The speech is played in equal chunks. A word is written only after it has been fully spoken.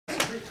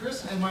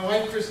Chris and my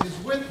wife Chris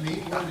is with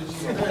me. Where did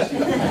she go? There she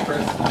is,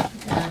 Chris.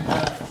 And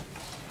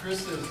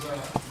Chris is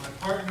my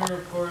partner,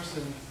 of course,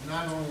 and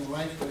not only in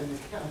life but in the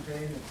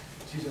campaign. And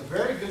she's a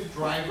very good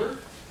driver,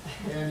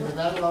 and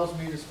that allows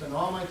me to spend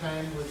all my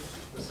time with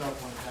the cell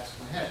phone attached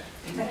to my head.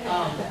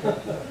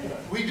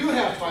 We do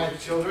have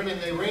 5 children,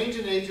 and they range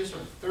in ages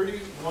from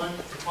 31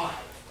 to 5.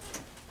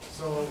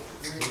 So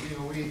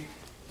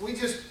we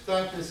just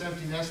thought this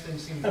empty nest thing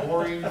seemed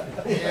boring,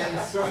 and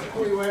so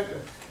we went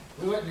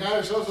and got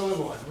ourselves a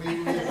little one.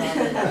 We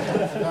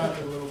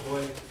adopted a little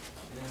boy,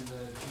 and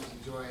he's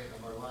the joy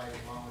of our lives,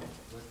 along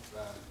with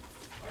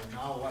our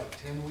now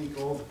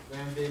 10-week-old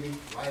grandbaby,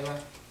 Lila.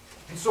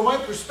 And so my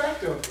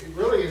perspective,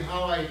 really, in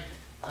how I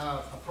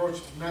approach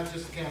not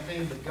just the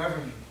campaign but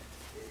governing,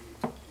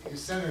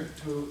 is centered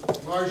to a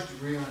large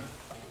degree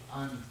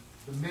on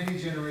the many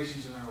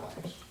generations in our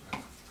lives.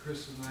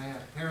 Chris and I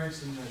have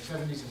parents in their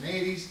 70s and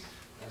 80s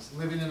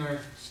living in our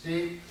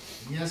state.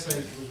 And yes, I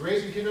was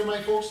raised in Kinder.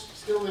 My folks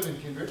still live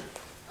in Kinder.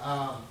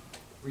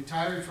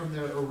 Retired from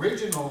their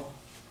original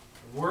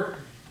work,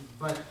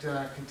 but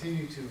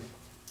continue to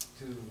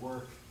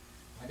work.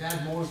 My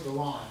dad mows the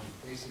lawn,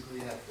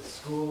 basically at the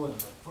school and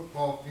the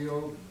football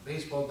field and the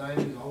baseball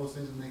diamond and all those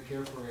things, and they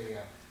care for a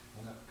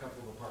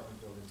couple of apartment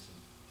buildings and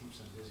keeps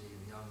them busy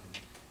and young and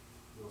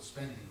a little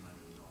spending money,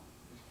 you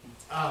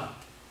know.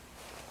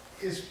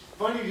 It's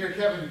funny to hear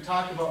Kevin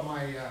talk about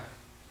my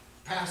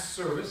past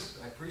service.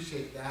 I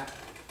appreciate that.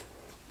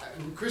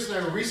 Chris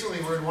and I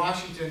recently were in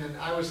Washington, and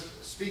I was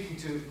speaking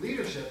to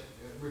leadership,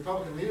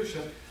 Republican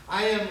leadership.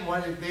 I am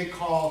what they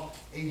call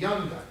a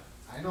young gun.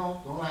 I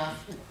know, don't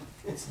laugh.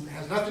 It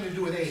has nothing to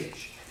do with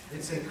age.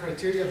 It's a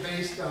criteria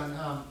based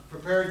on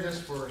preparedness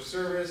for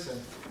service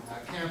and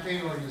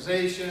campaign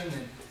organization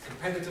and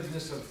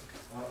competitiveness of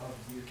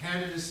your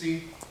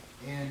candidacy.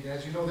 And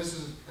as you know, this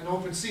is an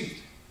open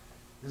seat.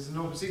 This is an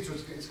open seat, so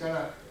it's got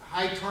a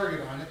high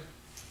target on it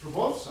for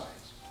both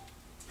sides.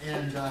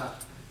 And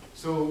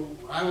so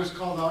I was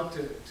called out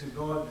to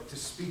go out to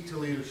speak to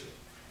leadership.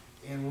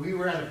 And we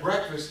were at a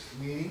breakfast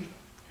meeting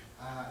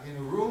in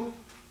a room,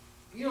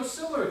 you know,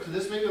 similar to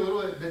this, maybe a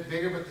little bit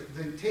bigger, but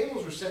the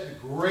tables were set in a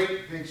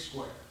great big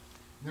square.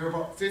 And there were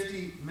about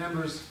 50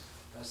 members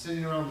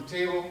sitting around the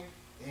table,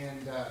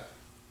 and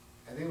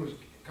I think it was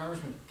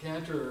Congressman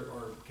Cantor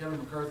or Kevin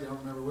McCarthy, I don't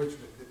remember which,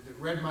 but that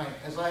read my,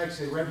 as I like to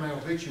say, read my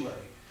obituary.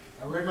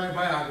 I read my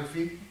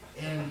biography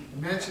and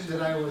mentioned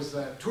that I was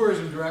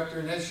tourism director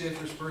in Ed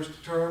Schaefer's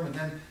first term, and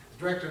then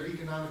director of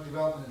economic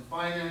development and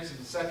finance in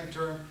the second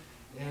term,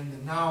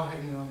 and now,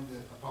 you know, the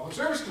public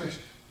service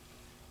commissioner.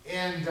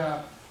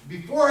 And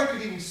before I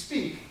could even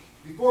speak,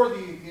 before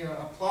the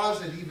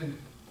applause had even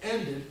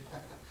ended,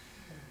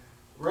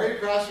 right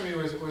across from me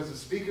was the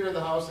Speaker of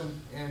the House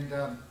and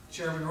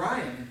Chairman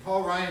Ryan. And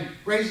Paul Ryan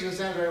raised his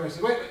hand right away and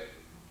said, wait,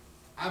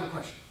 I have a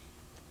question.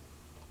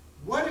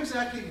 What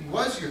exactly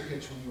was your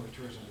pitch when you were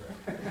tourism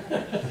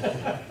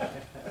director?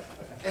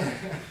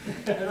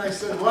 And I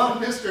said, well,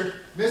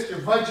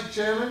 Mr. Budget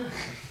Chairman,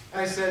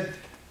 I said,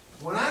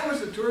 when I was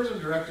the tourism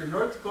director,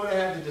 North Dakota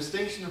had the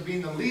distinction of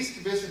being the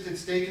least visited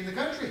state in the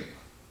country.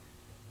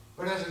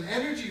 But as an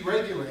energy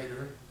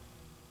regulator,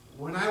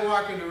 when I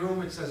walk in the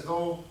room, it's as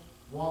though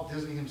Walt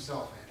Disney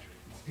himself entered.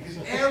 Because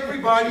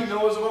everybody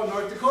knows about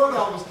North Dakota.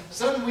 All of a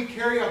sudden, we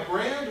carry a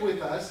brand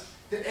with us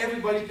that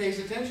everybody pays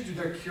attention to.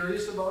 They're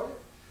curious about it.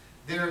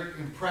 They're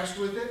impressed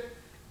with it.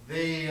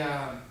 They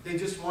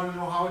just want to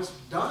know how it's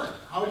done.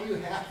 How do you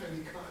have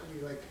an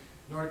economy like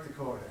North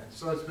Dakota? And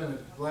so it's been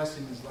a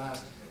blessing these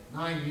last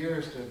 9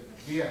 years to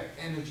be an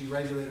energy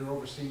regulator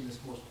overseeing this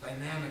most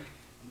dynamic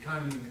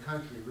economy in the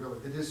country, really.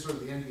 It is sort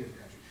of the envy of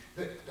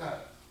the country.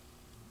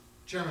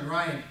 Chairman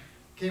Ryan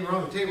came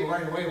around the table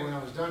right away when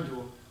I was done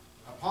to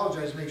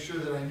apologize, make sure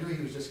that I knew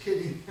he was just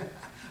kidding.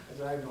 I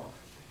said, I know.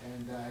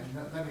 And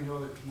let me know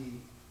that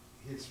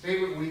his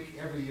favorite week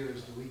every year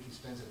is the week he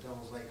spends at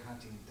Devil's Lake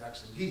hunting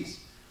ducks and geese.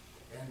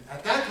 And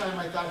at that time,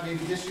 I thought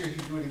maybe this year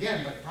he'd do it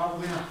again, but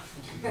probably not.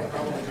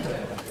 Probably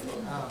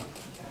not.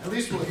 At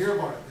least we'll hear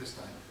about it this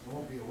time. It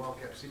won't be a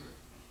well-kept secret.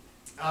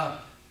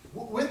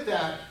 With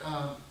that,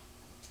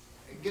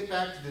 get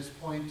back to this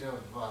point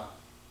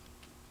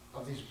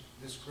of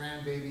this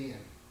grandbaby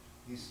and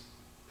these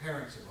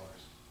parents of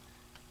ours,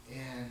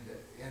 and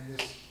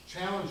this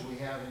challenge we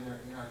have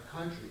in our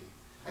country.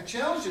 A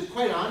challenge that,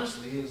 quite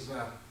honestly, is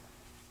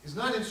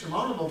not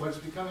insurmountable, but it's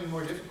becoming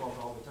more difficult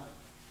all the time.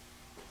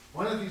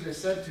 One of the things I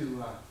said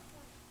to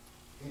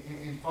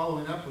in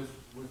following up with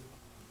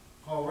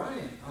Paul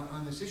Ryan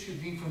on this issue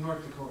of being from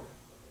North Dakota,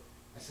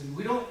 I said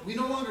we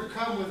no longer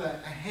come with a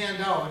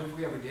handout, if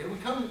we ever did. We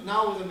come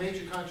now with a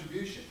major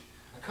contribution,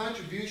 a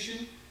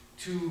contribution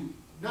to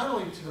not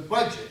only to the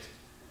budget,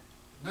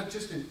 not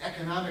just an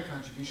economic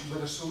contribution,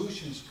 but a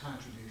solutions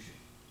contribution.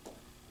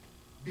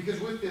 Because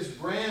with this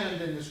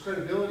brand and this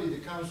credibility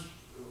that comes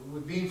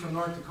with being from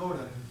North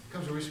Dakota,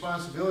 comes a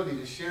responsibility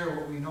to share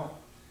what we know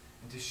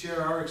and to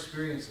share our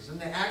experiences. And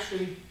they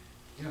actually,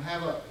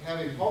 have a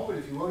pulpit,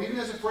 if you will, even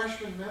as a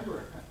freshman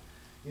member,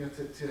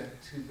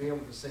 to be able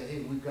to say,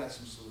 hey, we've got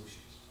some solutions.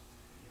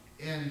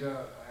 And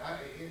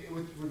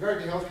with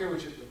regard to healthcare,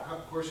 which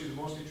of course you're the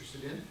most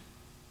interested in,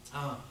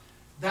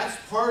 that's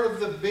part of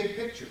the big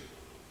picture.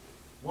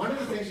 One of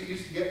the things that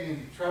used to get me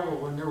in trouble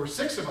when there were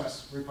 6 of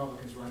us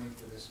Republicans running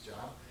for this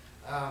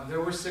job,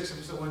 there were 6 of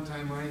us at one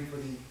time running for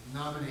the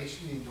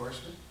nomination, the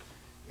endorsement,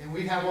 and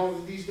we'd have all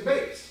of these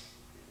debates.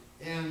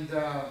 And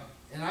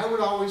I would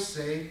always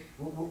say,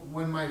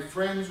 when my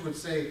friends would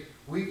say,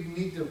 we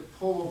need to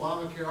pull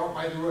Obamacare out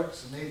by the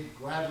roots, and they'd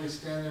gladly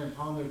stand there and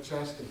pound their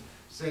chest and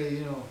say,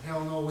 you know,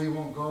 hell no, we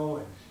won't go,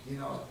 and, you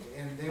know,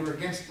 and they were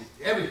against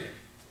everything.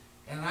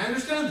 And I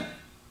understand that.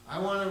 I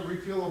want to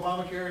repeal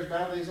Obamacare as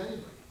badly as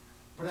anybody.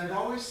 But I'd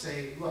always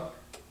say, look,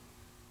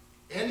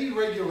 any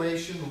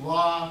regulation,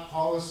 law,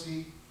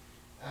 policy,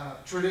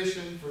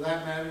 tradition for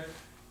that matter,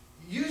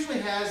 usually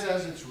has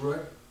as its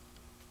root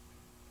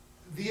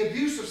the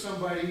abuse of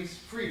somebody's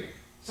freedom.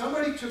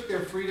 Somebody took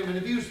their freedom and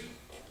abused it.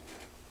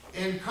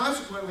 And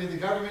consequently, the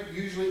government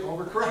usually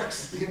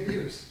overcorrects the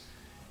abuse.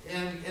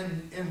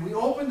 And we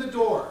open the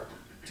door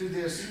to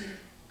this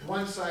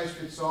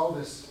one-size-fits-all,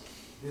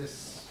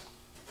 this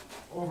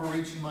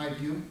overreach, in my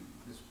view,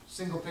 this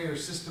single-payer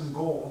system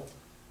goal,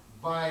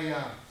 by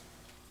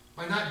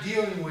not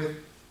dealing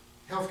with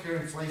healthcare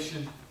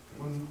inflation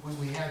when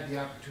we had the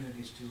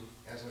opportunities to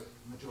as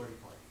a majority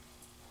party.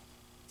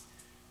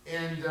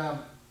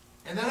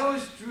 And that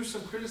always drew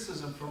some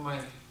criticism from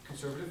my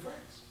conservative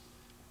friends,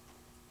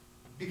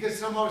 because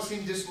somehow it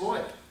seemed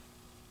disloyal.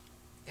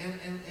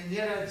 And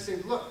yet I'd say,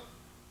 look,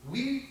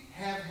 we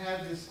have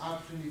had this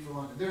opportunity for a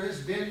long time. There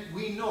has been,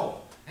 we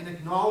know, an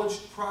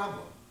acknowledged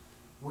problem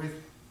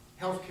with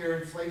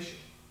healthcare inflation.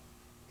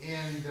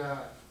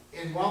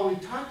 And while we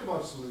talked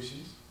about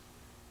solutions,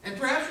 and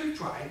perhaps we've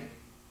tried,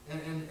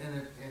 and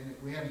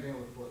we haven't been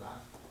able to pull it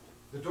off,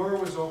 the door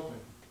was open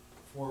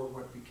for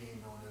what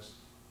became known as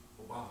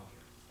Obamacare.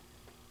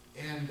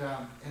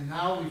 And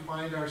now we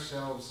find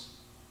ourselves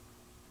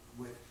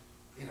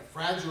in a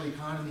fragile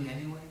economy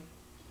anyway,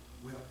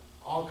 with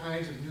all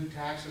kinds of new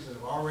taxes that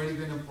have already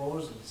been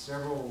imposed and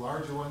several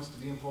larger ones to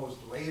be imposed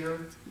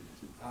later.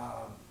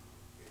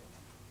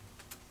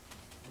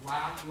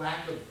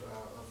 Lack of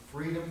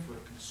freedom for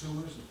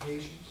consumers and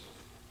patients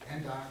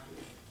and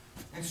doctors.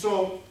 And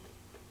so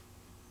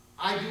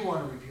I do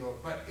want to repeal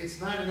it, but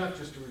it's not enough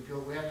just to repeal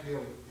it. We have to be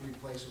able to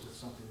replace it with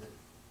something that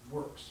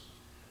works.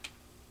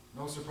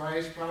 No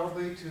surprise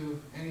probably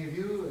to any of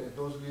you,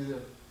 those of you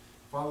that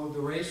followed the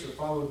race or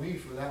followed me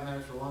for that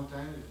matter for a long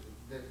time,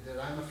 that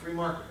I'm a free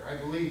marketer. I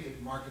believe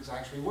that markets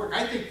actually work.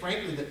 I think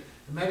frankly that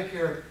the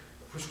Medicare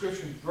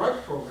prescription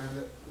drug program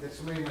that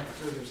so many of my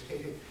conservative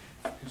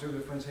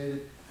friends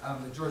hated,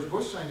 that George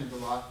Bush signed into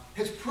law,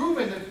 has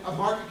proven that a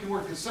market can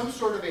work. It's some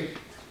sort of a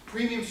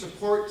premium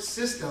support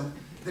system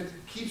that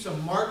keeps a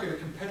market, a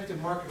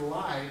competitive market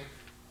alive,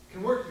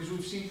 can work, because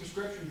we've seen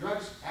prescription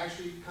drugs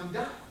actually come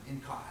down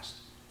in cost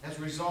as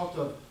a result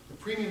of the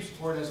premium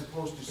support as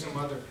opposed to some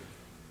other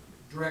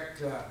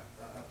direct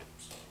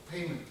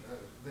payment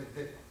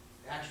that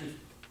actually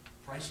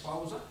price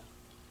follows up.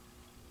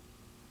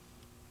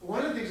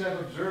 One of the things I've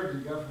observed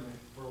in government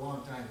for a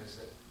long time is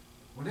that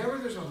whenever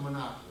there's a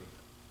monopoly,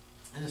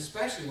 and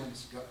especially when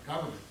it's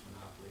government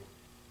monopoly,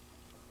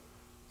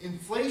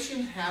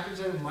 inflation happens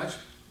at a much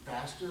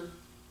faster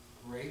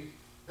rate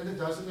than it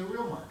does in the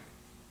real market.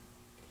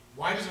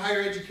 Why does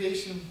higher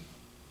education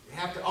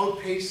have to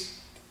outpace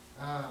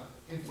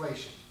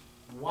inflation?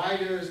 Why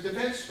does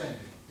defense spending,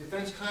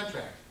 defense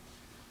contracting?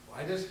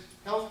 Why does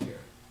healthcare?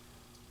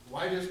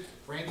 Why does,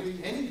 frankly,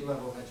 any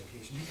level of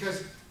education?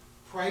 Because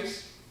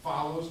price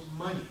follows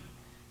money.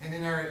 And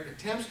in our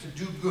attempts to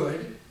do good,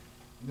 and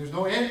there's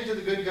no end to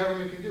the good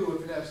government can do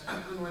if it has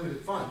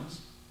unlimited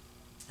funds,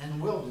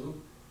 and will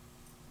do,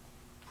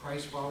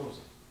 price follows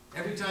it.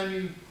 Every time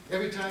you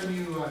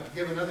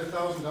give another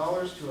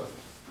 $1,000 to a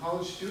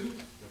college student,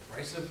 the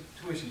price of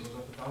tuition goes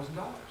up $1,000,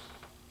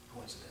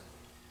 coincidentally.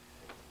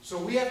 So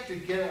we have to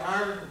get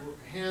our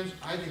hands,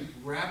 I think,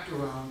 wrapped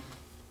around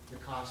the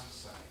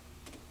cost side.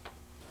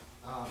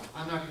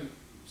 I'm not going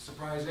to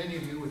surprise any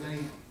of you with any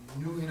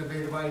new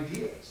innovative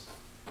ideas.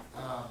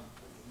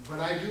 But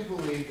I do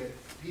believe that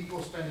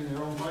people spending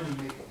their own money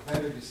make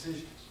better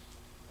decisions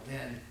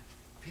than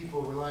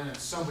people relying on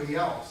somebody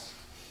else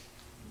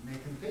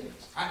making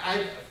payments.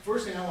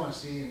 First thing I want to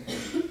see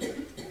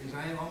is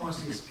I want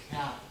to see is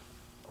cap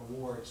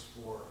awards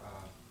for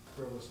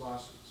frivolous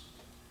lawsuits.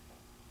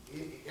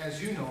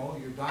 As you know,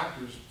 your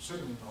doctors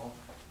certainly know,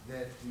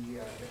 that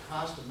the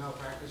cost of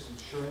malpractice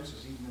insurance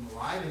is eating them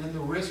alive, and then the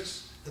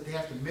risks that they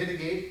have to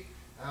mitigate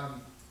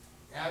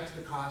add to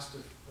the cost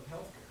of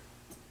health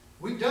care.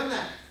 We've done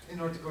that in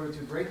North Dakota to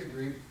a great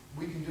degree.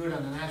 We can do it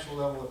on the national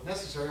level if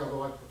necessary,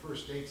 although I prefer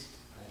states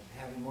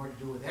having more to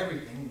do with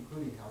everything,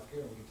 including health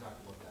care. We can talk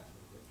about that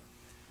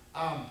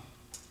a little bit.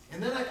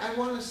 And then I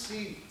want to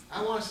see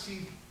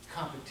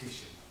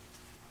competition.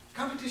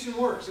 Competition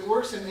works. It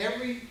works in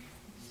every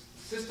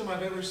system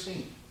I've ever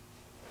seen.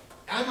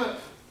 I'm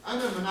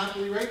a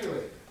monopoly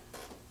regulator.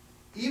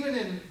 Even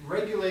in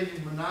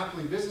regulated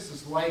monopoly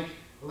businesses like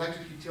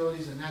electric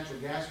utilities and natural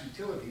gas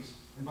utilities,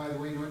 And by the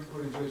way, North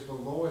Dakota enjoys the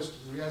lowest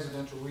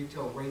residential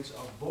retail rates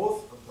of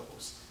both of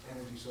those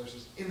energy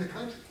sources in the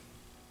country.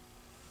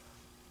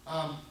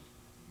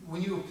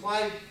 When you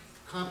apply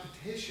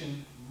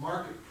competition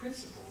market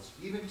principles,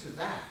 even to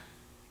that,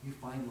 you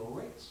find low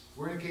rates.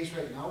 We're in a case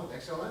right now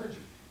with XL Energy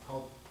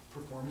called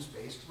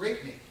performance-based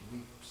rate making. We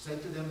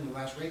said to them in the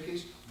last rate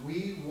case,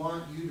 we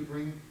want you to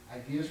bring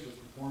ideas for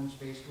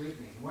performance-based rate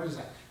making. What is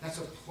that? That's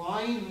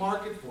applying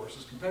market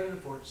forces,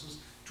 competitive forces,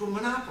 to a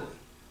monopoly.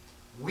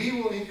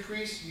 We will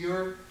increase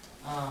your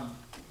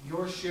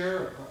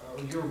share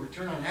or your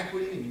return on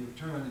equity and your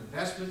return on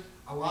investment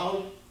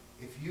allowed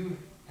if you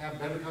have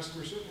better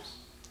customer service.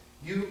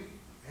 You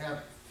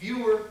have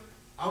fewer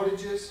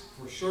outages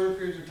for shorter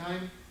periods of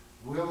time,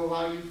 will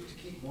allow you to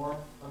keep more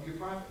of your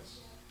profits.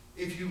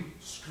 If you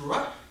screw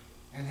up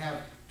and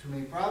have too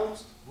many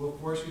problems, we'll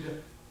force you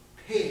to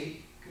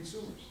pay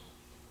consumers.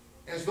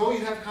 As though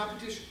you have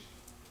competition.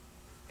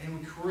 And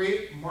we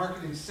create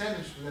market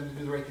incentives for them to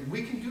do the right thing.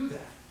 We can do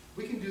that.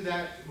 We can do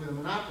that with a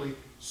monopoly.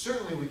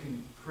 Certainly we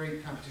can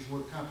create competition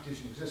where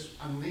competition exists,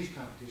 unleash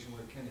competition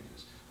where it can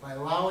exist. By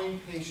allowing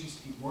patients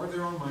to keep more of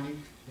their own money,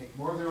 make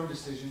more of their own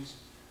decisions,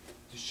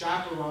 to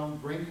shop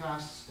around, bring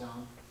costs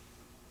down.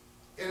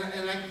 And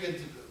I can get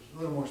a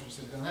little more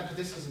specific on that, but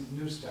this isn't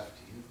new stuff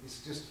to you.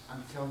 It's just,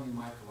 I'm telling you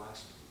my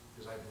philosophy,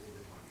 because I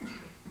believe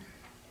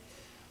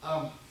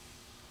it.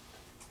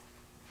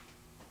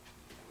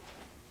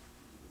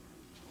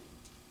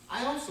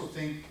 I also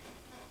think,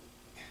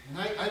 and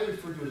I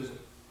refer to it as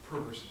a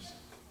perverse incentive.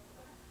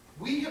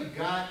 We have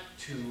got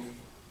to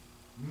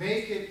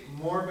make it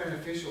more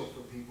beneficial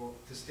for people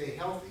to stay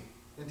healthy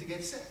than to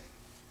get sick.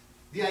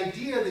 The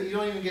idea that you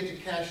don't even get to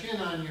cash in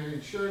on your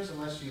insurance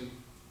unless you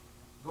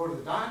go to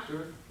the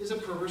doctor is a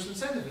perverse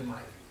incentive in my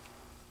view.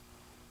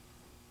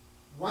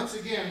 Once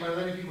again, by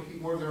letting people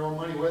keep more of their own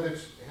money, whether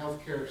it's a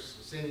healthcare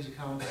savings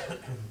account,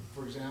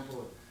 for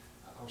example,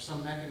 or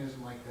some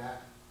mechanism like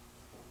that,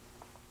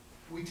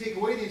 we take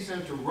away the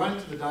incentive to run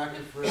to the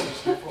doctor for every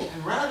sniffle,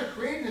 and rather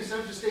create an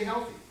incentive to stay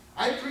healthy.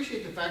 I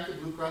appreciate the fact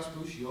that Blue Cross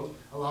Blue Shield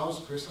allows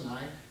Chris and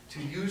I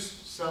to use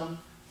some,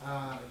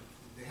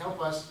 to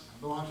help us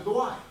belong to the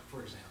Y,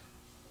 for example,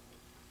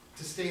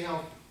 to stay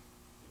healthy.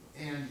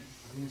 And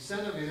the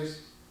incentive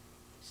is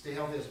stay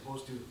healthy as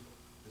opposed to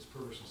this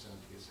perverse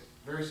incentive to get sick.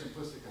 Very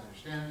simplistic, I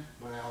understand,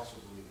 but I also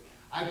believe it.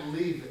 I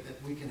believe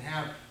that we can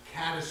have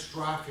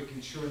catastrophic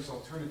insurance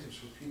alternatives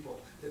for people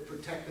that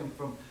protect them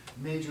from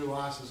major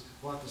losses,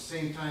 while at the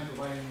same time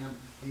providing them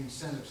the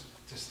incentives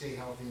to stay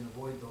healthy and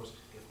avoid those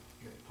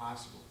if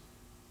possible.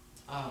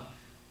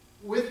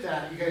 With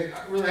that, you guys,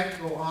 I really have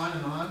to go on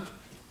and on,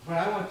 but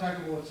I want to talk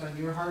about what's on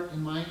your heart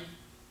and mind,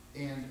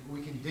 and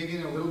we can dig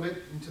in a little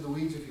bit into the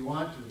weeds if you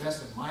want, to the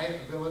best of my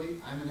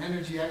ability. I'm an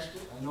energy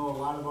expert. I know a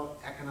lot about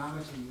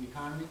economics and the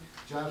economy,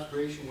 jobs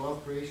creation,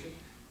 wealth creation,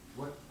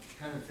 what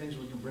kind of things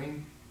we can bring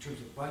in terms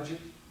of budget.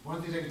 One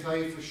of the things I can tell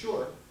you for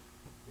sure,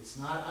 it's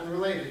not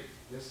unrelated,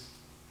 this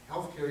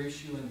healthcare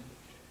issue and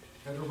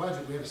federal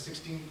budget, we have a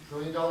 $16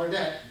 trillion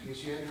debt, in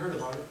case you hadn't heard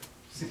about it.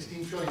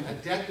 16 trillion, a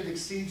debt that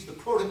exceeds the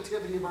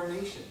productivity of our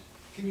nation.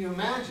 Can you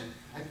imagine?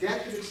 A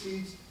debt that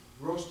exceeds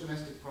gross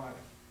domestic product.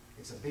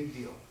 It's a big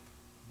deal.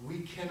 We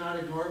cannot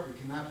ignore it. We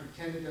cannot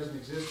pretend it doesn't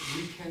exist.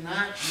 We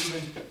cannot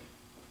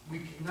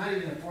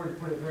even afford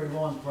to put it very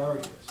low on the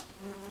priority list.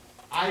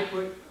 I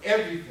put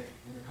everything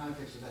in the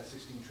context of that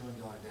 $16 trillion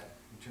debt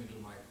in terms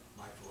of my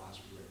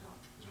philosophy right now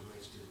as it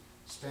relates to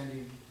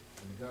spending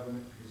and the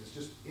government, because it's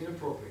just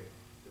inappropriate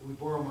that we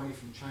borrow money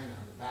from China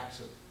on the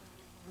backs of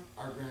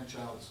our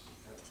grandchild's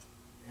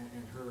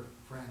and her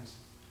friends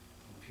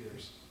and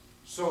peers.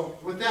 So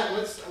with that,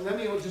 let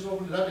me just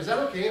open it up. Is that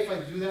okay if I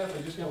do that? If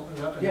I just open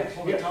it up and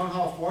hold a town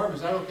hall forum?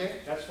 Is that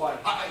okay? That's fine.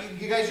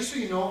 You guys, just so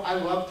you know, I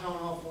love town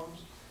hall forums.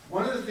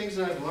 One of the things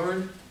that I've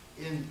learned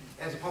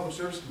as a public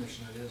service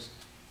commissioner is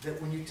that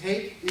when you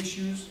take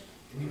issues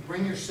and you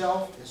bring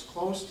yourself as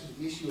close to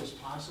the issue as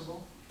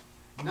possible,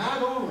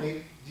 not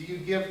only do you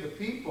give the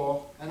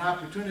people an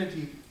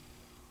opportunity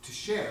to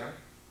share,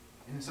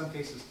 and in some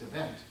cases to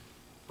vent.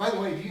 By the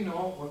way, do you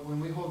know when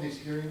we hold these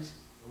hearings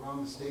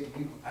around the state,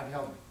 I've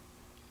held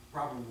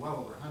probably well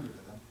over 100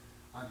 of them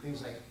on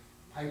things like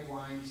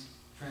pipelines,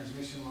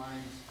 transmission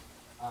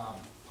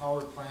lines,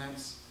 power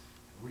plants,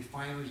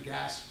 refineries,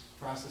 gas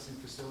processing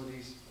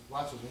facilities,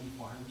 lots of wind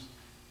farms.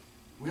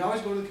 We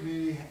always go to the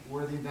community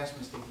where the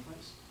investment is taking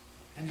place.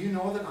 And you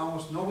know that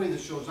almost nobody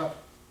that shows up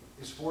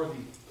is for the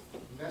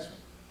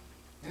investment.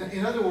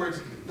 In other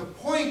words, the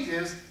point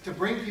is to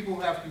bring people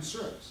who have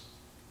concerns.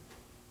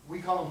 We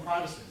call them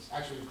Protestants.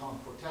 Actually, we call them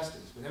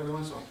Protestants, but every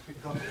once in a while we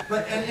call them.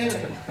 But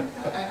anyway,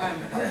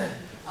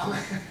 I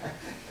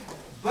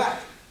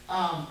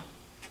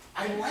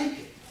like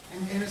it.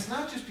 And it's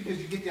not just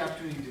because you get the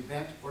opportunity to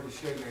vent or to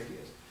share your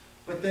ideas,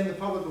 but then the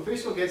public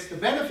official gets the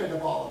benefit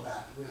of all of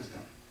that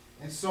wisdom.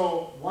 And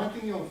so one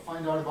thing you'll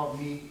find out about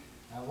me,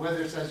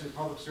 whether it's as your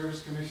public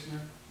service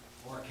commissioner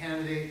or a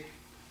candidate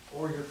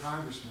or your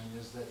congressman,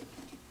 is that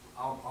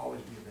I'll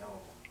always be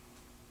available.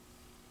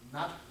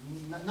 Not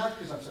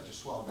because I'm such a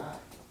swell guy,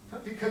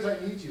 but because I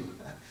need you.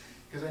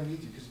 because I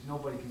need you, because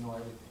nobody can know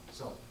everything.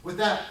 So with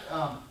that,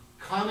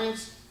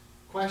 comments,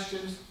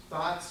 questions,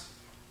 thoughts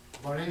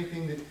about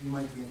anything that you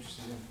might be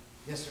interested in?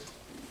 Yes, sir.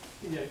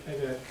 Yeah,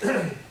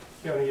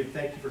 Kevin, again,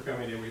 thank you for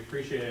coming in. We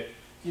appreciate it.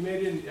 You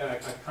made a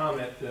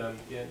comment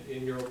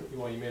in your,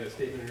 well, you made a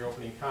statement in your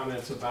opening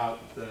comments about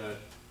the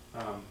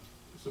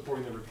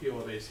supporting the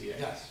repeal of ACA.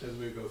 Yes. As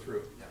we go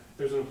through. Yeah.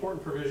 There's an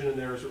important provision in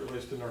there as it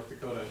relates to North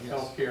Dakota Yes.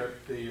 healthcare.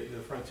 The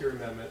Frontier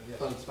Amendment Yes.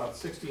 funds about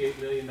 $68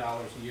 million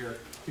a year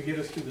to get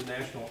us to the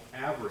national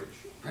average,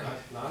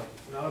 not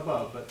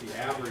above, but the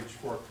average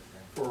for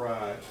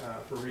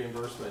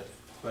reimbursement.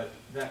 But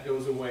that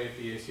goes away if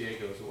the ACA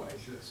goes away.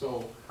 Sure.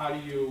 So how do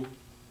you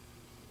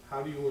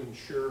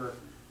ensure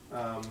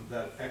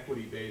that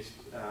equity-based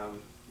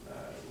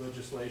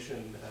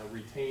legislation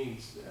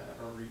retains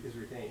or is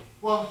retained?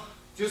 Well,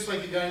 just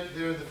like you got it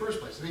there in the first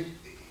place. I mean,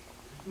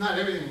 not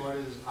everything about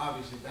it is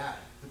obviously bad.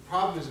 The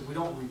problem is if we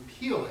don't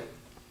repeal it,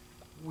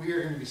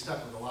 we're going to be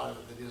stuck with a lot of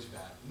it that is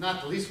bad.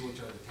 Not the least of which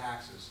are the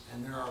taxes,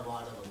 and there are a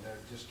lot of them that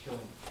are just killing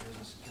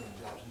business and killing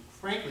jobs. And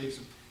frankly,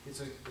 it's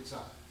a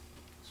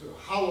sort of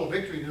hollow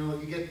victory. You know,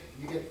 you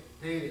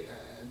get paid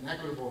an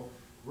equitable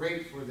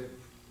rate for the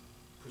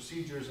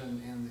procedures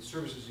and the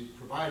services you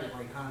provide if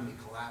our economy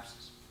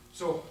collapses.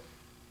 So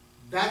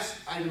that's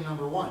item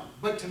number one.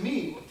 But to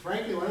me,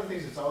 frankly, one of the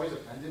things that's always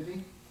offended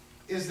me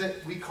is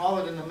that we call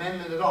it an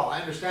amendment at all. I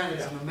understand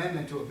it's an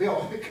amendment to a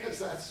bill because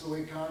that's the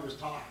way Congress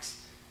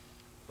talks.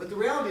 But the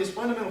reality is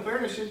fundamental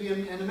fairness shouldn't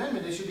be an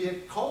amendment. It should be a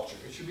culture.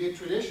 It should be a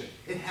tradition.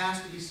 It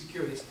has to be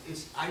secured.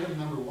 It's item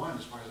number one,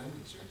 as far as I'm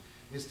concerned,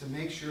 is to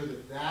make sure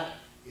that that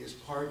is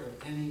part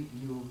of any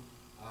new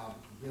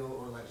bill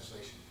or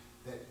legislation.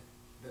 That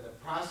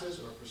a process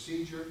or a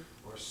procedure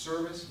or a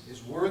service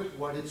is worth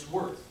what it's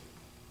worth.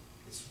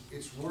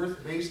 It's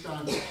worth based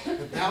on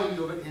the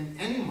value of it in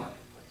any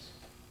marketplace.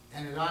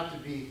 And it ought to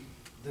be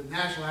the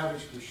national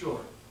average for sure.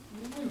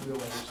 We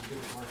realize there's some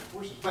different market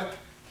forces. But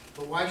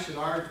why should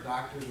our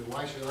doctors or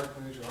why should our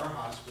clinics or our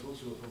hospitals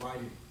who are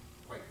providing,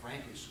 quite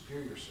frankly,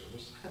 superior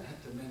service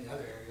to many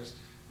other areas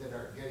that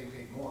are getting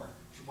paid more,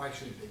 why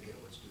shouldn't they get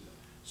it? Let's do that.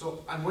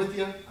 So I'm with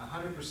you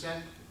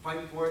 100%,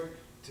 fight for it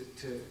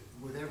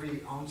with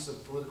every ounce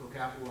of political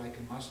capital I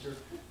can muster.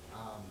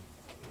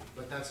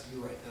 But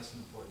you're right, that's an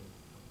important,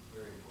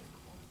 very important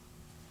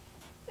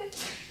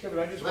component. Kevin,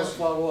 I just want to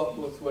follow up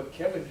with what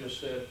Kevin just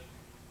said.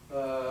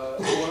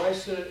 When I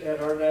sit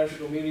at our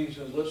national meetings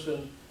and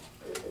listen,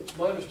 it's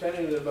my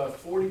understanding that about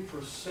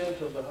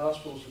 40% of the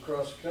hospitals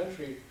across the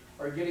country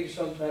are getting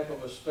some type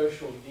of a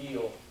special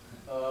deal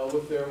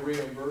with their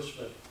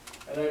reimbursement.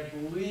 And I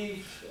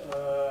believe,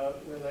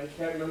 and I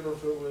can't remember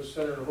if it was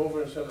Senator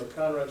Hoeven and Senator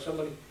Conrad,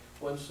 somebody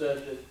once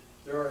said that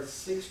there are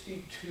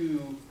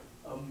 62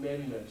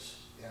 amendments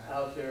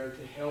out there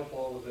to help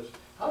all of this.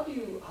 How do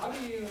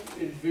you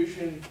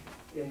envision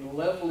in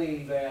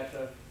leveling that?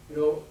 You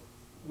know,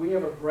 we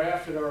have a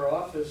graph in our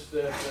office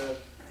that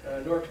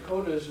North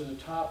Dakota is in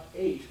the top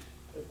 8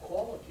 of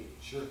quality.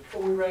 Sure.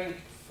 But we rank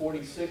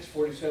 46,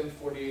 47,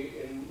 48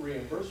 in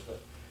reimbursement.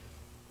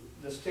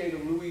 The state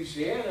of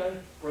Louisiana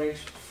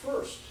ranks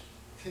first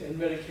in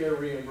Medicare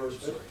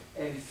reimbursement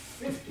and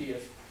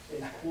 50th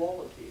in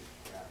quality.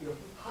 You know,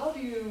 how do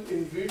you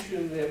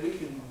envision that we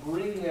can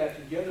bring that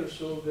together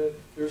so that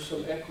there's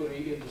some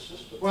equity in the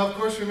system? Well, of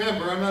course,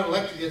 remember, I'm not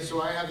elected yet,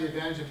 so I have the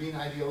advantage of being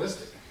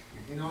idealistic,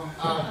 you know.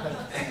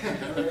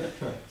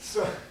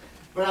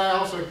 But I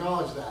also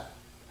acknowledge that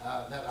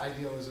that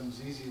idealism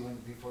is easy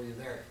before you're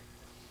there.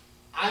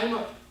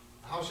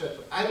 How should I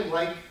put it? I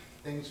like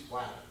things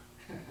flatter.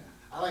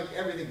 I like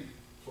everything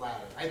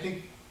flatter. I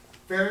think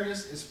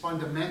fairness is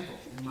fundamental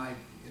in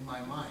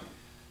my mind.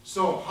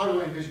 So how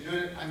do I envision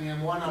doing it? I mean,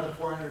 I'm 1 out of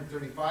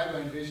 435. I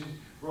envision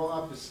rolling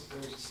up the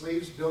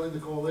sleeves, building the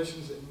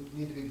coalitions that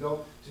need to be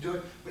built to do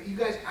it. But you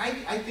guys,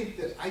 I think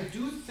that I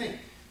do think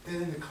that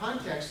in the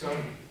context of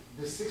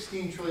the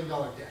 $16 trillion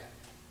debt,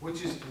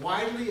 which is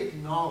widely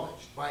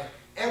acknowledged by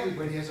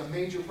everybody as a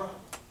major problem,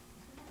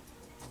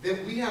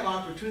 that we have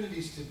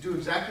opportunities to do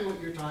exactly what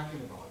you're talking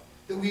about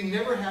that we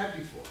never had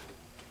before.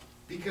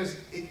 Because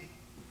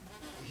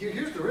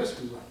here's the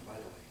risk we run, by the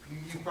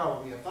way. You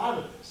probably have thought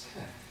of this.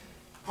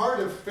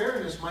 Part of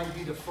fairness might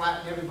be to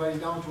flatten everybody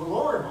down to a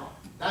lower amount.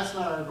 That's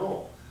not our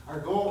goal. Our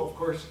goal, of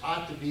course,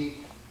 ought to be,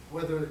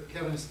 whether,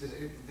 Kevin,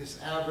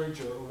 this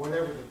average or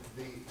whatever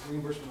the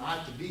reimbursement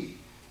ought to be,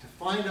 to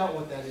find out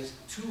what that is,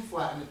 to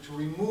flatten it, to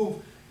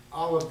remove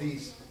all of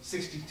these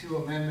 62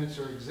 amendments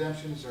or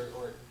exemptions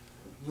or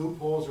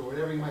loopholes or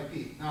whatever you might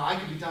be. Now, I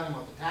could be talking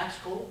about the tax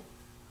code.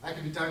 I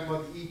could be talking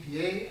about the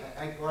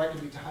EPA, or I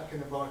could be talking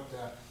about,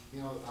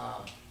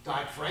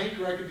 Dodd-Frank,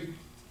 or I could be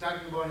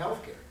talking about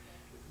healthcare.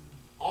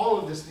 All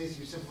of this needs to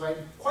be simplified.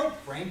 Quite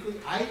frankly,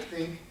 I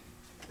think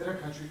that our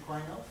country is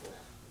crying out for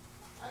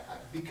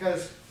that.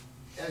 Because,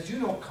 as you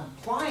know,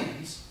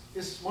 compliance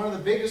is one of the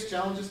biggest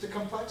challenges to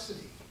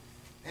complexity.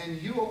 And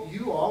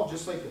you all,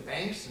 just like the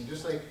banks and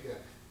just like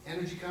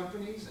energy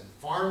companies and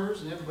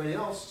farmers and everybody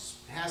else,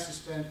 has to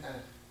spend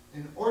an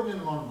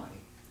inordinate amount of money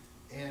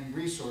and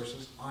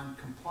resources on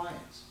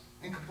compliance.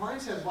 And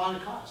compliance has a lot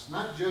of costs,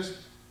 not just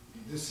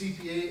the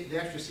CPA, the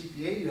extra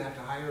CPA you have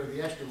to hire, or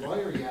the extra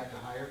lawyer you have to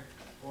hire,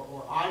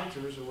 or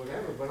auditors or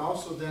whatever, but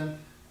also then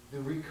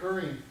the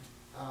recurring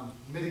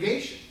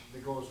mitigation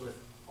that goes with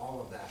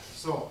all of that.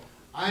 So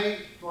I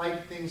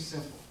like things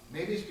simple.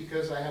 Maybe it's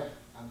because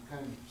I'm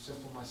kind of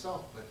simple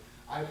myself, but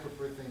I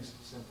prefer things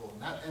simple.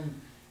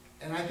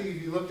 And I think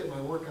if you looked at my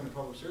work on the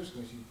Public Service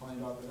Commission, you'd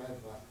find out that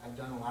I've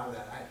done a lot of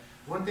that.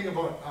 One thing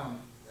about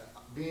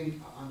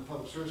being on the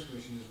Public Service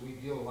Commission is we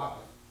deal a lot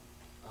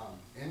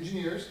with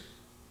engineers,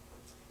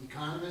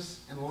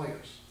 economists, and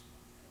lawyers.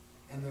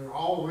 And they're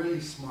all really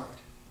smart.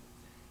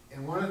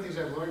 And one of the things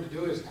I've learned to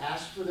do is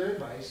ask for their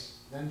advice,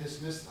 then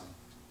dismiss them,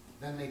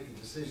 then make the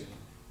decision.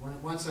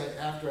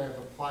 After I've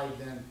applied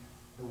then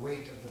the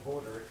weight of the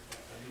voter,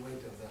 the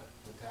weight of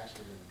the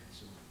taxpayer and the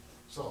consumer.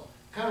 So,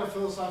 kind of a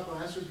philosophical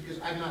answer because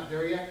I'm not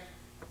there yet,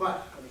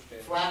 but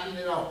flatten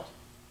it out.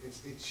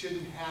 It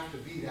shouldn't have to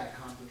be that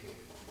complicated.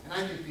 And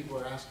I think people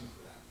are asking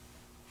for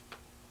that.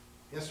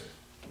 Yes, sir.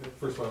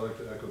 First of all, I'd like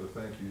to echo the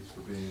thank yous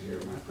for being here.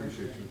 We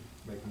appreciate you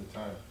making the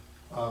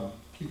time.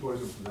 Keith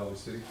Boysen from Valley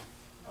City.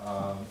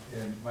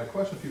 And my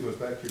question for you goes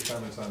back to your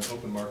comments on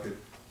open market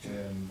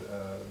and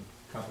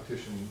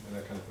competition and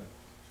that kind of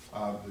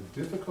thing.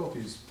 The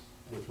difficulties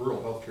with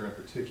rural healthcare in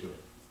particular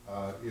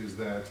is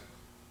that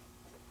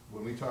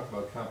when we talk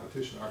about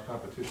competition, our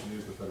competition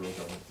is the federal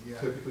government. Yeah.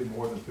 Typically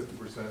more than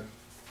 50%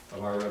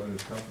 of our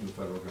revenues come from the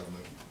federal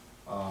government.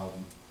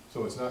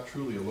 So it's not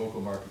truly a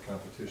local market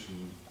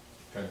competition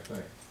kind of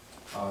thing.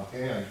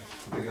 And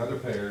the other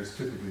payers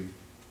typically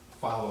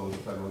follow the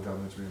federal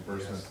government's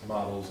reimbursement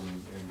models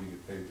and we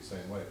get paid the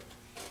same way.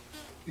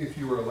 If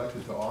you were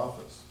elected to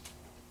office,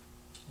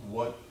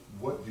 what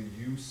do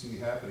you see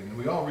happening? And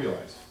we all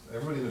realize,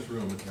 everybody in this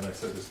room, and I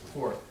said this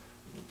before,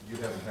 you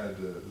haven't had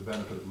the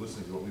benefit of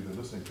listening to what we've been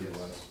listening to the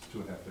last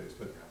 2.5 days,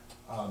 but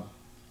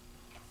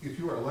if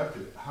you are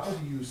elected, how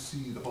do you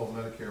see the whole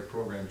Medicare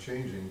program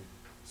changing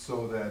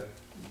so that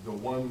the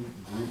one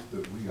group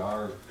that we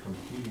are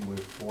competing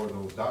with for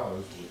those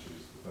dollars, which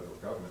is the federal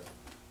government,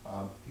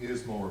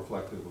 is more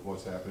reflective of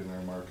what's happening in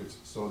our markets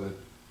so that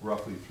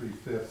roughly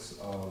 3/5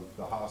 of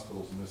the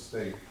hospitals in this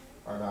state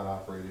are not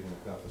operating in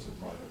a deficit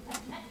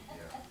market?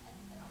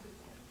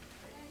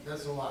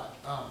 That's a lot.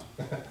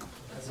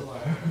 That's a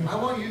lot. I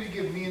want you to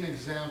give me an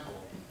example.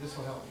 This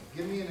will help me.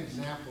 Give me an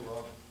example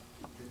of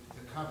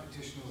the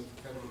competition with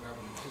the federal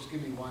government. Just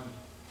give me one.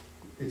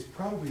 It's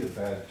probably a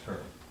bad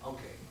term.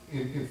 Okay.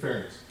 In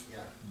fairness. Yeah.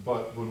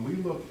 But when we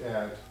look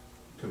at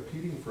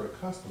competing for a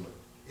customer,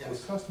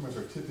 those customers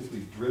are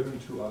typically driven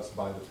to us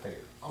by the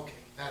payer. Okay.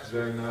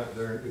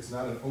 It's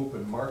not an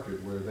open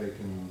market where they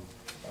can,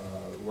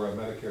 where a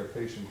Medicare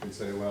patient can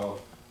say, well,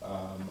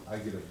 I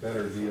get a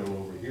better deal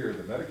over here.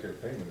 The Medicare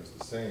payment is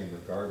the same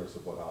regardless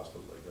of what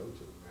hospital they go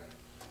to. Right.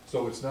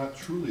 So it's not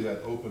truly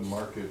that open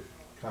market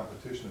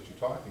competition that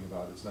you're talking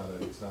about. It's not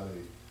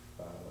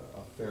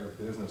a fair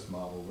business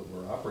model that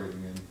we're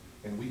operating in,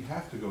 and we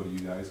have to go to you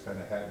guys kind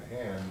of hat in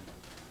hand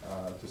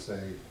to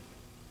say,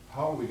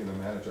 how are we going to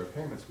manage our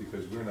payments,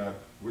 because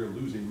we're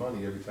losing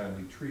money every time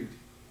we treat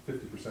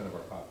 50% of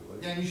our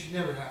population. Yeah, and you should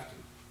never have to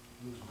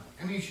lose money.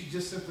 I mean, you should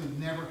just simply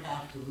never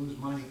have to lose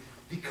money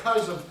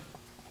because of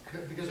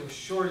a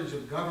shortage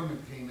of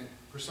government payment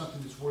for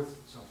something that's worth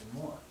something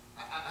more.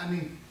 I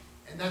mean,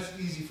 and that's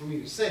easy for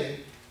me to say.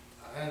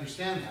 I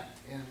understand that,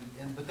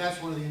 but that's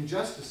one of the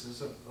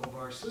injustices of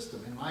our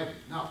system, in my view.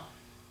 Now,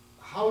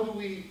 how do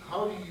we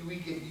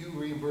get you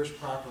reimbursed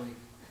properly?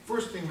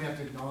 First thing we have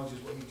to acknowledge is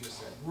what you just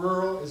said.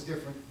 Rural is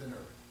different than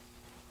urban.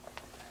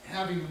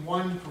 Having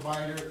one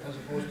provider as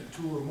opposed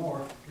to 2 or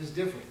more is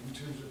different in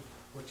terms of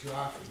what you're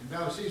offering. And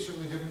Valley City is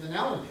certainly different than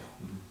Allendale,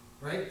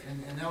 right?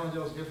 And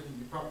Allendale is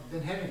different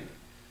than Henry.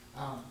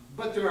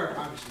 But there are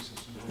obviously some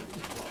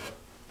similarities as well.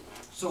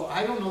 So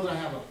I don't know that I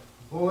have a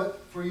bullet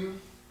for you,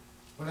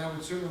 but I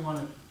would certainly want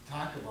to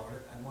talk about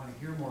it. I want to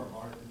hear more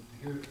about it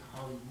and hear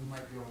how we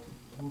might be able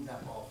to move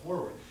that ball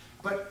forward.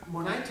 But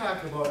when I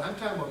talk about, I'm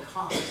talking about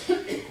cost, of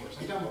course.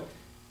 I'm talking about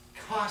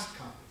cost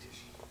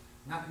competition,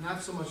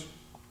 not so much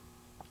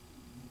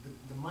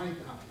the money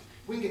competition.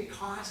 We can get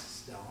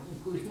costs down,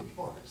 including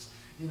yours,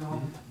 you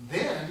know,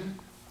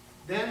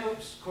 then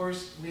of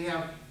course we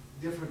have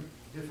different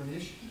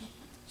issues.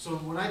 So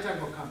when I talk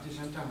about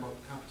competition, I'm talking about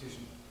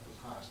competition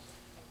for cost.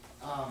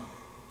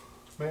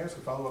 May I ask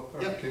a follow-up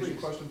clarification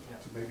question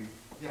to maybe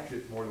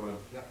get more to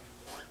it?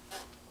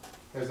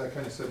 As I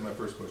kind of said in my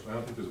first question, I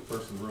don't think there's a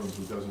person in the room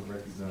who doesn't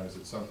recognize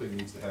that something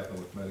needs to happen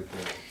with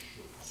Medicare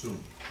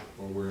soon,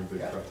 or we're in big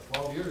trouble.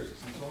 12 years,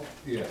 since all.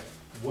 Yeah.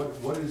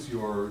 What is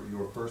your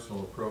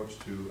personal approach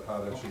to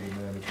how that should be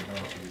managed and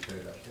how it should be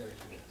paid out?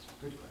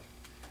 Good question.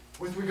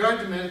 With regard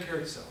to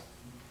Medicare itself,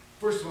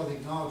 first of all, the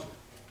acknowledgement,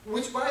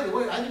 which, by the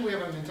way, I think we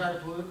have an entire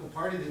political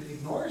party that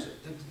ignores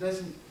it,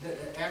 that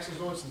acts as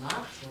though it's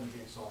not going to be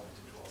insolvent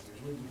in 12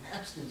 years. We've been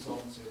passed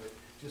insolvency rate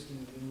just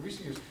in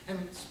recent years.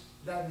 And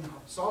that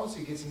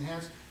insolvency gets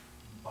enhanced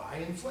by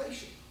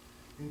inflation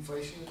of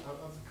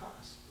the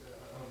cost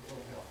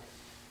of health.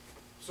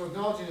 So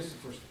acknowledging is the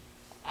first thing.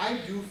 I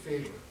do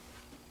favor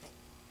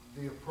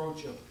the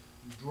approach of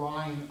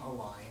drawing a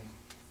line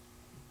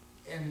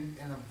and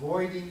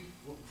avoiding,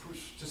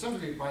 to some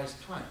degree, it buys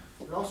time,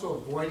 but also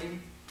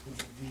avoiding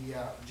the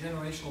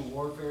generational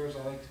warfare, as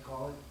I like to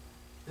call it,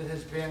 that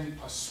has been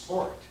a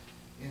sport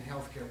in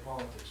healthcare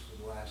politics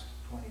for the last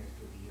 20 or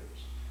 30 years.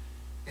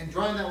 And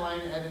drawing that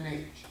line at an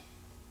age.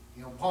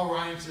 You know, Paul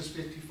Ryan says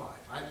 55.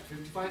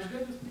 55 is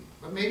good with me,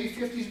 but maybe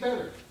 50 is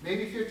better,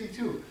 maybe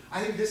 52.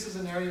 I think this is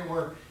an area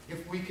where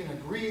if we can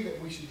agree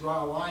that we should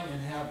draw a line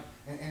and have,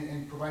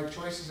 and provide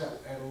choices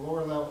at a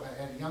lower level,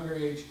 at a younger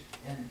age,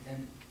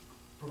 and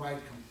provide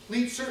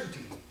complete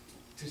certainty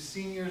to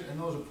seniors and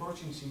those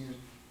approaching seniors,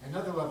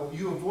 another level,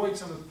 you avoid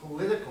some of the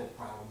political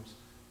problems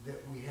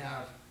that we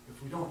have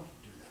if we don't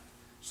do that.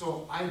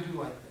 So I do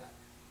like that.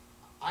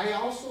 I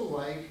also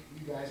like,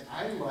 you guys,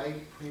 I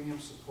like premium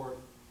support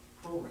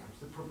programs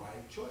that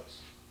provide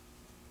choice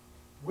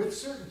with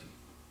certainty.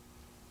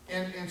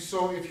 And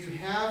so if you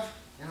have,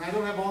 and I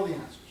don't have all the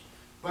answers,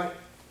 but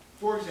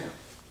for example,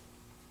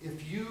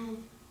 if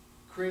you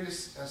create a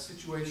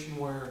situation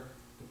where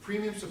the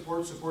premium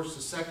support supports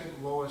the second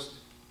lowest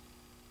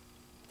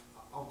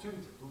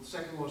alternative, the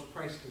second lowest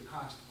price to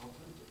cost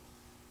alternative,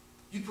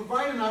 you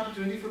provide an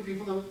opportunity for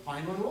people to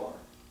find one lower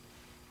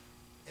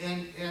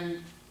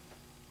and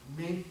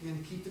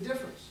keep the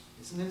difference.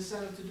 It's an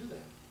incentive to do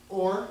that.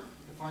 Or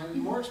to find a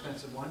more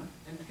expensive one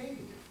and pay the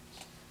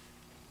difference.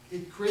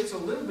 It creates a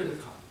little bit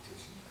of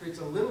competition, creates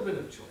a little bit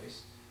of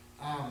choice,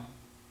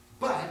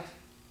 but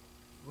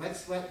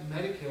let's let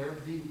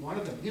Medicare be one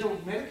of them. You know,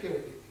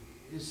 Medicare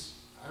is,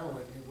 I don't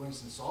know when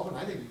it's insolvent,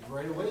 I think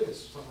right away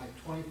this something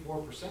like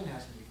 24%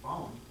 has to be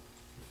found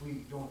if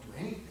we don't do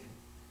anything.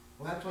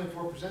 Well, that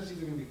 24% is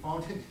either going to be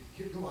found in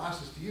giving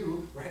losses to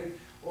you, right,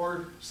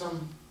 or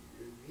some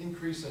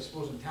increase, I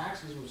suppose, in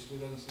taxes, which there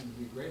doesn't seem to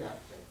be a great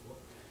appetite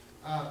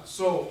for.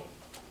 So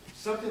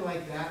something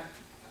like that,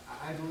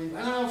 I believe,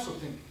 and I also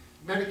think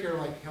Medicare,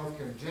 like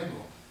healthcare in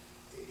general,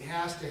 it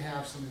has to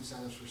have some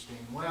incentives for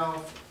staying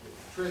well,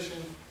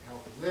 nutrition,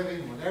 healthy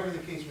living, whatever the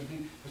case may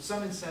be, but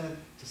some incentive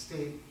to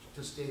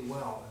stay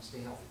well and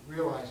stay healthy.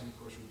 Realizing, of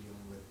course, we're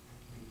dealing with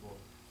people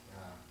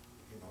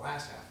in the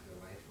last half of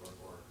their life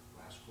or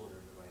last quarter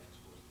of their life, I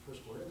suppose, the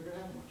first quarter, they're going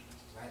to have more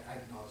expenses. I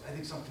acknowledge. I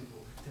think some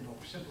people tend to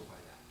oversimplify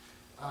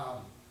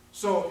that.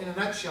 So in a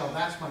nutshell,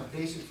 that's my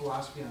basic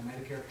philosophy on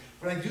Medicare.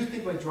 But I do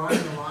think by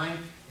drawing the line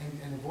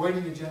and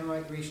avoiding the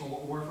generational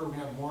warfare, we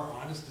have more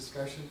honest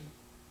discussion.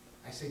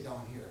 I say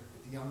down here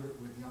with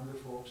younger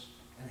folks,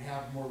 and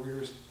have more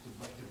rigorous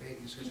debate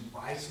and discussion.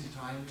 Buy some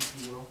time,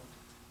 if you will.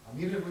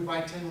 Even if we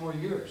buy 10 more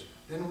years,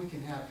 then we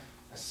can have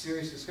a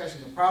serious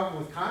discussion. The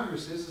problem with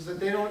Congress is that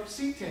they don't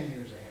see 10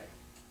 years ahead.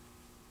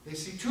 They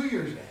see 2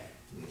 years ahead,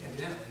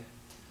 evidently.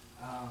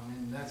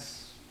 And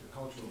that's the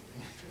cultural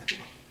thing.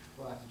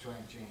 We'll have to try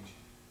and change.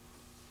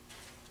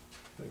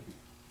 Thank you.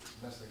 It's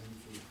the best I can do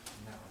for you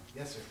on that one.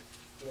 Yes, sir.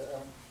 Yeah,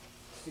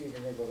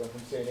 Stephen Nichols, I'm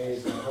from St.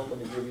 A's, and I'm hoping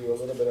to give you a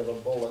little bit of a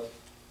bullet.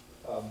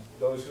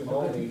 Those who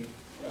know me,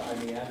 I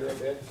meander a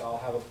bit, so I'll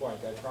have a point,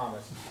 I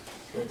promise.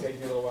 It's going to take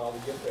me a little while to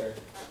get there.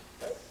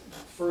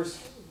 First,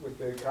 with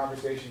the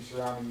conversation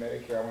surrounding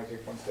Medicare, I want to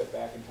take one step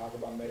back and talk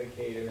about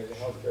Medicaid. And as a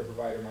healthcare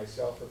provider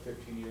myself for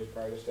 15 years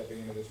prior to stepping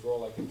into this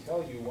role, I can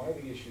tell you one of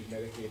the issues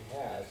Medicaid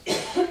has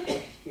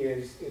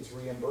is its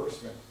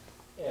reimbursement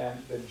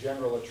and the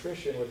general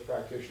attrition with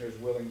practitioners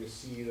willing to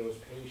see those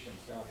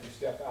patients. Now, if you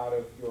step out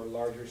of your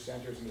larger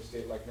centers in a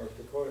state like North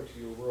Dakota to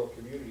your rural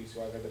communities,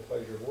 who I've had the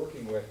pleasure of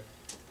working with,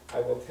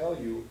 I will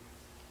tell you,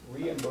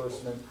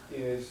 reimbursement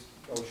is,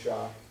 no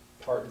shock,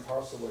 part and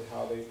parcel with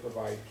how they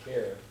provide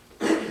care.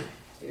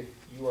 If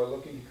you are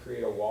looking to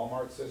create a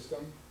Walmart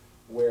system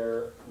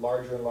where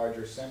larger and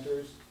larger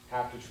centers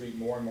have to treat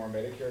more and more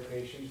Medicare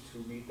patients to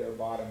meet their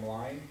bottom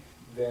line,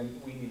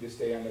 then we need to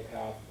stay on the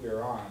path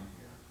we're on,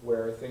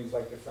 where things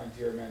like the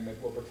Frontier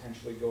Amendment will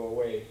potentially go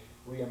away.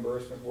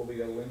 Reimbursement will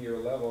be at a linear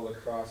level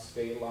across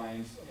state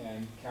lines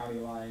and county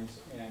lines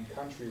and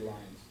country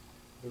lines.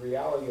 The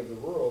reality of the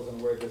rurals,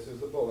 and where this is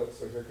the bullet,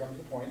 so here comes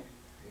the point,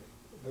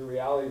 the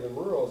reality of the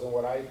rurals, and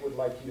what I would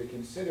like you to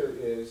consider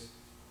is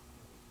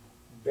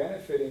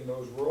benefiting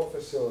those rural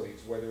facilities,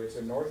 whether it's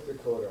in North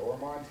Dakota or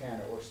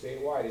Montana or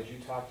statewide, as you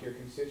talk to your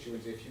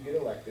constituents, if you get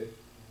elected,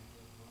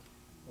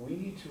 we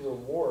need to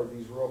reward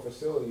these rural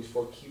facilities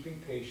for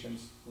keeping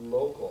patients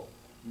local,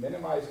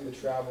 minimizing the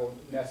travel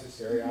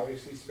necessary.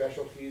 Obviously,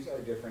 specialties are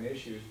different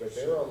issues, but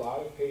there are a lot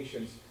of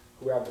patients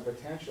who have the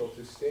potential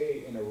to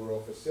stay in a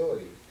rural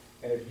facility.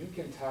 And if you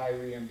can tie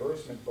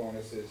reimbursement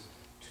bonuses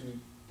to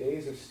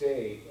days of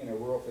stay in a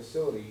rural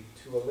facility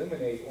to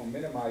eliminate or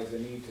minimize the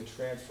need to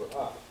transfer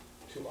up,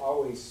 to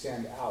always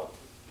send out,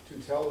 to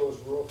tell those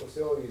rural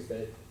facilities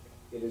that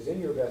it is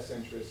in your best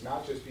interest,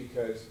 not just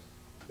because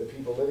the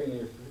people living in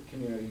your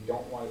community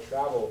don't want to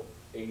travel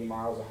 80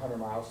 miles, 100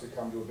 miles to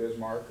come to a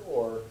Bismarck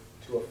or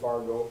to a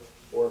Fargo,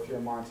 or if you're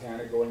in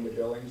Montana going to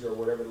Billings or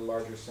whatever the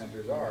larger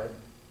centers are,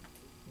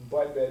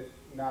 but that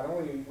not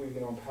only are we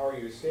going to empower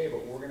you to stay,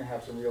 but we're going to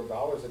have some real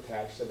dollars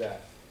attached to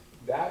that.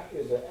 That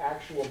is an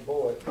actual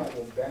bullet that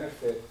will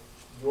benefit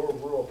your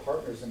rural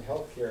partners in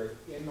healthcare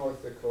in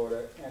North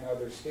Dakota and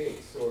other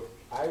states. So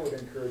I would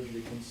encourage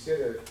you to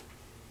consider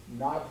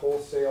not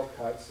wholesale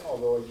cuts,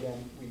 although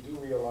again, we do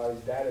realize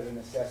that is a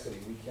necessity.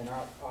 We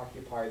cannot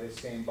occupy this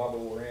same bubble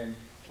we're in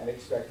and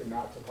expect it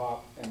not to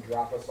pop and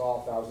drop us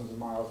all thousands of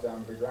miles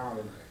down to the ground,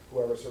 and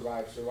whoever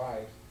survives,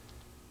 survives.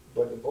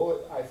 But the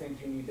bullet I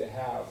think you need to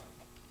have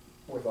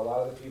with a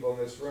lot of the people in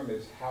this room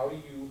is, how do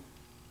you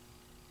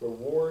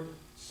reward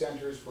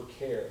centers for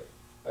care,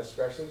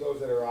 especially those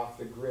that are off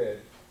the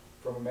grid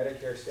from a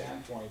Medicare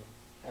standpoint,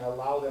 and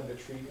allow them to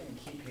treat and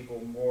keep people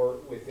more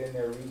within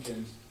their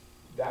regions.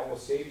 That will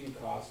save you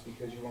costs,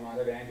 because you will not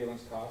have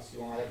ambulance costs, you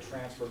will not have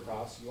transfer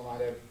costs, you will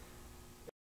not have